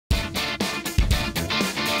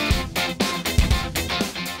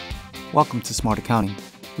Welcome to Smart Accounting.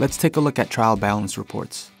 Let's take a look at trial balance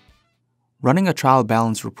reports. Running a trial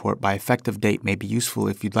balance report by effective date may be useful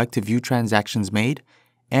if you'd like to view transactions made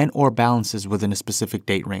and/or balances within a specific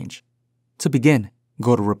date range. To begin,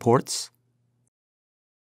 go to Reports,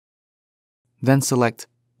 then select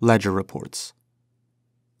Ledger Reports.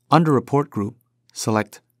 Under Report Group,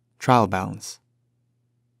 select Trial Balance.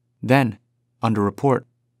 Then, under Report,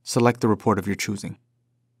 select the report of your choosing.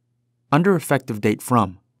 Under Effective Date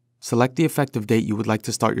From, select the effective date you would like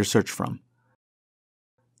to start your search from.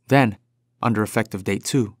 Then, under Effective Date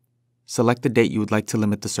To, select the date you would like to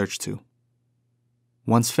limit the search to.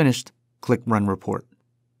 Once finished, click Run Report.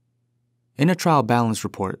 In a trial balance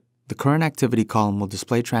report, the current activity column will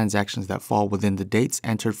display transactions that fall within the dates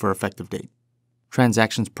entered for effective date.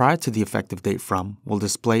 Transactions prior to the effective date from will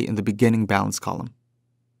display in the beginning balance column.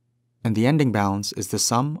 And the ending balance is the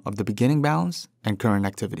sum of the beginning balance and current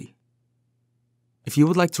activity. If you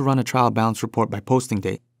would like to run a trial balance report by posting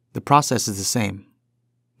date, the process is the same.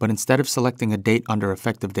 But instead of selecting a date under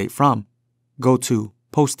Effective Date From, go to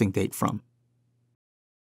Posting Date From.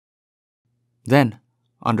 Then,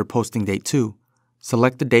 under Posting Date To,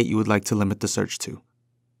 select the date you would like to limit the search to.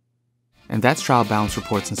 And that's trial balance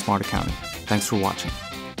reports in Smart Accounting. Thanks for watching.